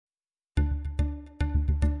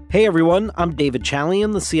Hey everyone, I'm David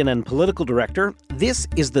Chalian, the CNN political director. This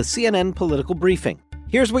is the CNN Political Briefing.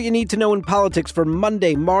 Here's what you need to know in politics for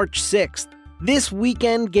Monday, March 6th. This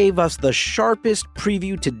weekend gave us the sharpest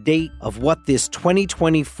preview to date of what this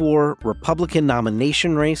 2024 Republican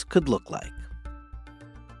nomination race could look like.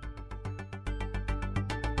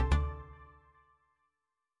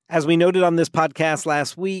 As we noted on this podcast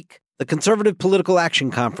last week, the Conservative Political Action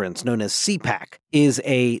Conference, known as CPAC, is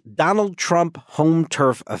a Donald Trump home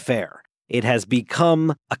turf affair. It has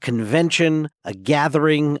become a convention, a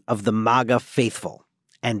gathering of the MAGA faithful.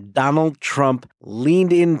 And Donald Trump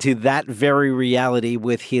leaned into that very reality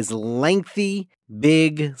with his lengthy,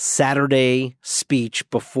 big Saturday speech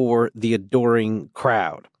before the adoring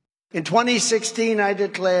crowd. In 2016, I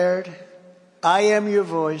declared, I am your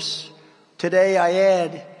voice. Today I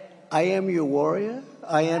add, I am your warrior.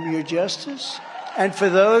 I am your justice. And for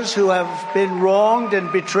those who have been wronged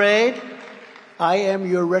and betrayed, I am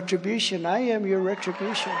your retribution. I am your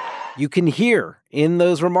retribution. You can hear in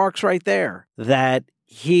those remarks right there that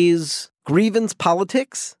his grievance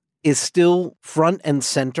politics is still front and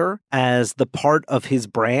center as the part of his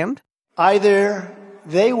brand. Either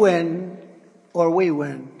they win or we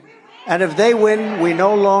win. And if they win, we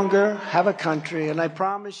no longer have a country. And I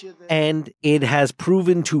promise you that. And it has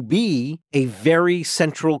proven to be a very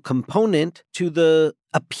central component to the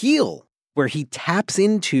appeal, where he taps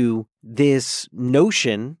into this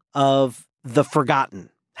notion of the forgotten,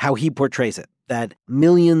 how he portrays it, that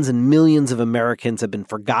millions and millions of Americans have been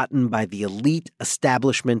forgotten by the elite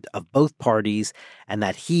establishment of both parties, and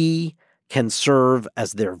that he can serve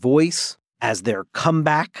as their voice, as their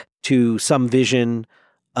comeback to some vision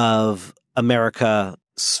of America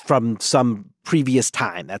from some previous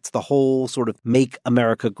time. That's the whole sort of make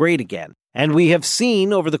America great again. And we have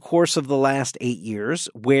seen over the course of the last 8 years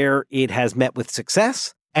where it has met with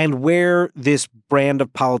success and where this brand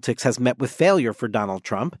of politics has met with failure for Donald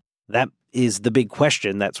Trump. That is the big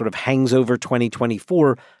question that sort of hangs over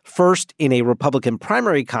 2024, first in a Republican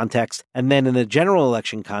primary context and then in a general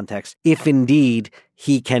election context, if indeed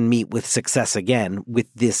he can meet with success again with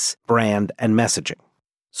this brand and messaging.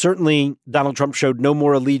 Certainly, Donald Trump showed no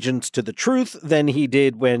more allegiance to the truth than he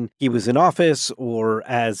did when he was in office or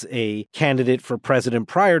as a candidate for president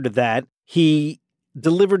prior to that. He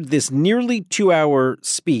delivered this nearly 2-hour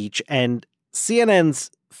speech, and CNN's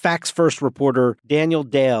Facts First reporter Daniel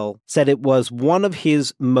Dale said it was one of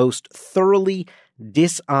his most thoroughly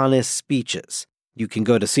dishonest speeches. You can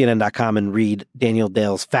go to CNN.com and read Daniel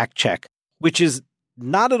Dale's fact check, which is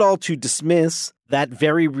not at all to dismiss that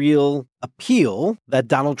very real appeal that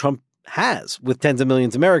Donald Trump has with tens of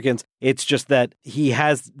millions of Americans. It's just that he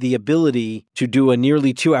has the ability to do a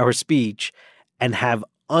nearly 2-hour speech and have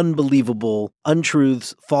unbelievable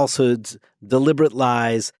untruths, falsehoods, deliberate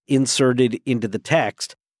lies inserted into the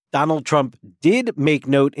text. Donald Trump did make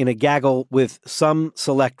note in a gaggle with some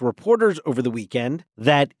select reporters over the weekend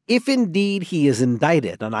that if indeed he is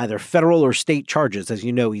indicted on either federal or state charges, as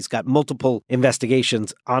you know, he's got multiple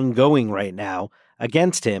investigations ongoing right now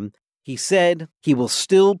against him, he said he will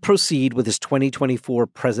still proceed with his 2024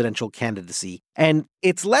 presidential candidacy. And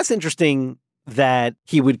it's less interesting that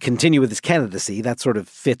he would continue with his candidacy. That sort of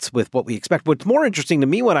fits with what we expect. What's more interesting to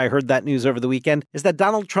me when I heard that news over the weekend is that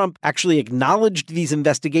Donald Trump actually acknowledged these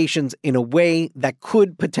investigations in a way that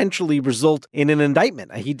could potentially result in an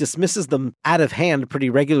indictment. He dismisses them out of hand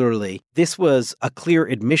pretty regularly. This was a clear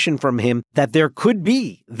admission from him that there could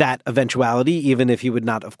be that eventuality, even if he would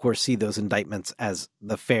not, of course, see those indictments as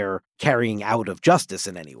the fair carrying out of justice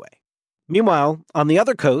in any way. Meanwhile, on the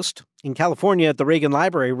other coast, in California at the Reagan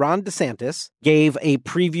Library, Ron DeSantis gave a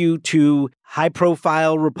preview to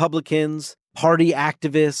high-profile Republicans, party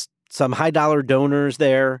activists, some high-dollar donors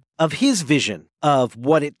there, of his vision of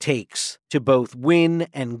what it takes to both win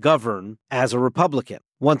and govern as a Republican.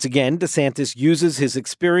 Once again, DeSantis uses his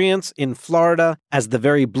experience in Florida as the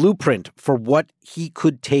very blueprint for what he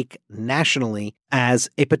could take nationally as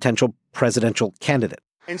a potential presidential candidate.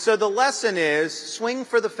 And so the lesson is swing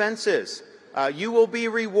for the fences. You will be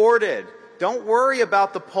rewarded. Don't worry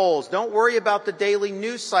about the polls. Don't worry about the daily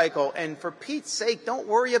news cycle. And for Pete's sake, don't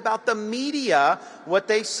worry about the media, what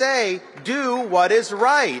they say. Do what is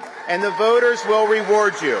right, and the voters will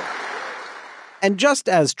reward you. And just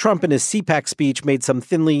as Trump in his CPAC speech made some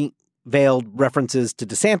thinly veiled references to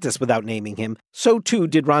DeSantis without naming him, so too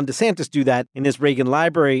did Ron DeSantis do that in his Reagan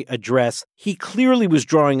Library address. He clearly was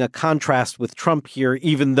drawing a contrast with Trump here,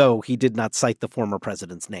 even though he did not cite the former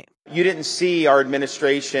president's name. You didn't see our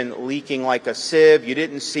administration leaking like a sieve. You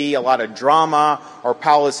didn't see a lot of drama or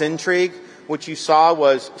palace intrigue. What you saw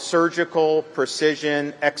was surgical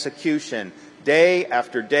precision execution. day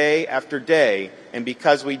after day after day. And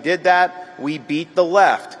because we did that, we beat the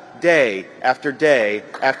left day after day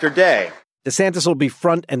after day. DeSantis will be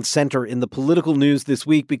front and center in the political news this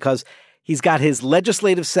week because he's got his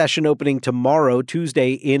legislative session opening tomorrow,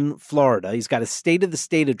 Tuesday, in Florida. He's got a State of the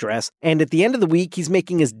State address. And at the end of the week, he's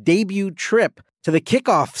making his debut trip to the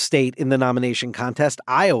kickoff state in the nomination contest,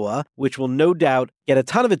 Iowa, which will no doubt get a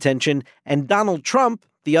ton of attention. And Donald Trump,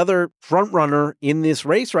 the other frontrunner in this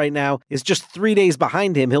race right now, is just 3 days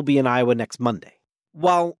behind him. He'll be in Iowa next Monday.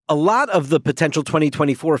 While a lot of the potential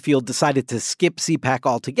 2024 field decided to skip CPAC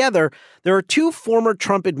altogether, there are two former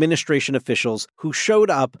Trump administration officials who showed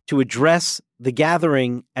up to address the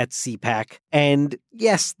gathering at CPAC. And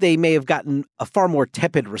yes, they may have gotten a far more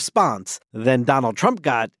tepid response than Donald Trump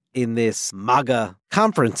got in this MAGA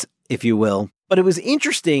conference, if you will. But it was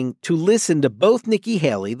interesting to listen to both Nikki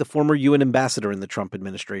Haley, the former UN ambassador in the Trump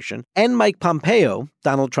administration, and Mike Pompeo,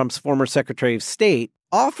 Donald Trump's former Secretary of State,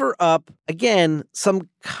 offer up, again, some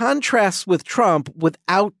contrasts with Trump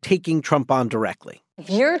without taking Trump on directly. If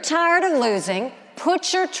you're tired of losing,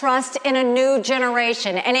 put your trust in a new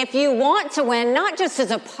generation. And if you want to win, not just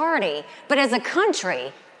as a party, but as a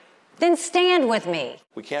country, then stand with me.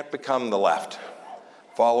 We can't become the left,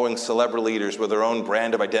 following celebrity leaders with their own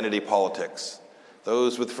brand of identity politics,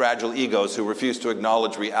 those with fragile egos who refuse to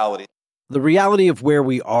acknowledge reality. The reality of where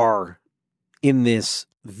we are in this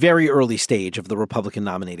very early stage of the Republican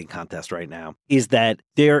nominating contest right now is that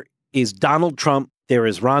there is Donald Trump, there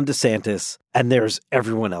is Ron DeSantis, and there's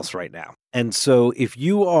everyone else right now. And so if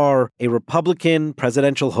you are a Republican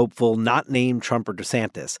presidential hopeful not named Trump or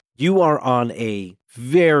DeSantis, you are on a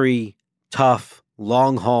very tough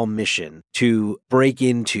long-haul mission to break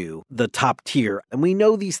into the top tier. And we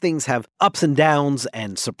know these things have ups and downs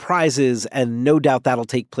and surprises, and no doubt that'll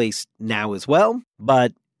take place now as well.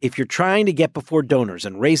 But if you're trying to get before donors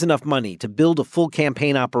and raise enough money to build a full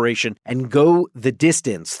campaign operation and go the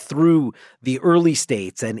distance through the early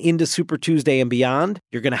states and into Super Tuesday and beyond,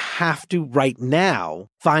 you're going to have to right now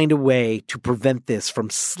find a way to prevent this from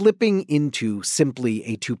slipping into simply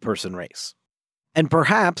a two-person race. And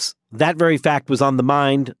perhaps that very fact was on the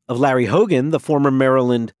mind of Larry Hogan, the former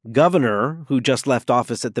Maryland governor who just left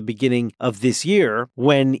office at the beginning of this year,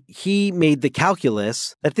 when he made the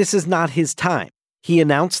calculus that this is not his time. He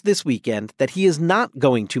announced this weekend that he is not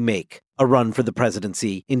going to make a run for the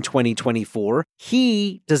presidency in 2024.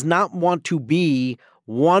 He does not want to be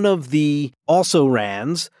one of the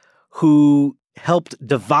also-rans who helped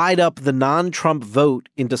divide up the non-Trump vote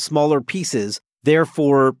into smaller pieces,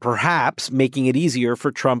 therefore perhaps making it easier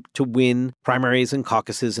for Trump to win primaries and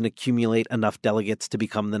caucuses and accumulate enough delegates to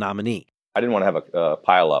become the nominee. I didn't want to have a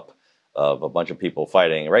pile-up of a bunch of people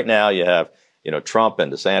fighting. Right now you have Trump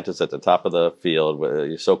and DeSantis at the top of the field,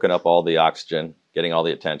 you're soaking up all the oxygen, getting all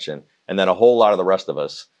the attention, and then a whole lot of the rest of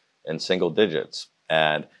us in single digits.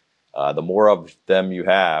 And the more of them you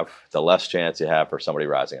have, the less chance you have for somebody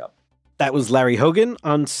rising up. That was Larry Hogan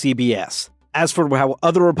on CBS. As for how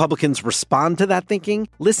other Republicans respond to that thinking,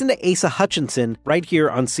 listen to Asa Hutchinson right here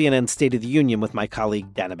on CNN State of the Union with my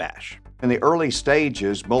colleague Dana Bash. In the early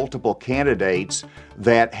stages, multiple candidates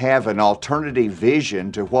that have an alternative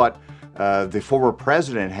vision to what the former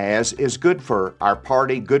president has is good for our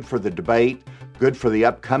party, good for the debate, good for the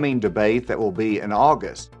upcoming debate that will be in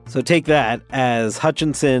August. So take that as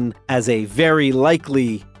Hutchinson as a very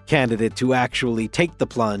likely candidate to actually take the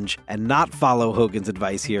plunge and not follow Hogan's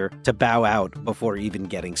advice here to bow out before even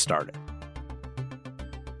getting started.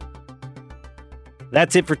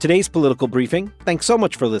 That's it for today's political briefing. Thanks so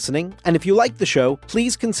much for listening. And if you like the show,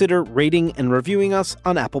 please consider rating and reviewing us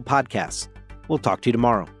on Apple Podcasts. We'll talk to you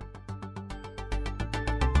tomorrow.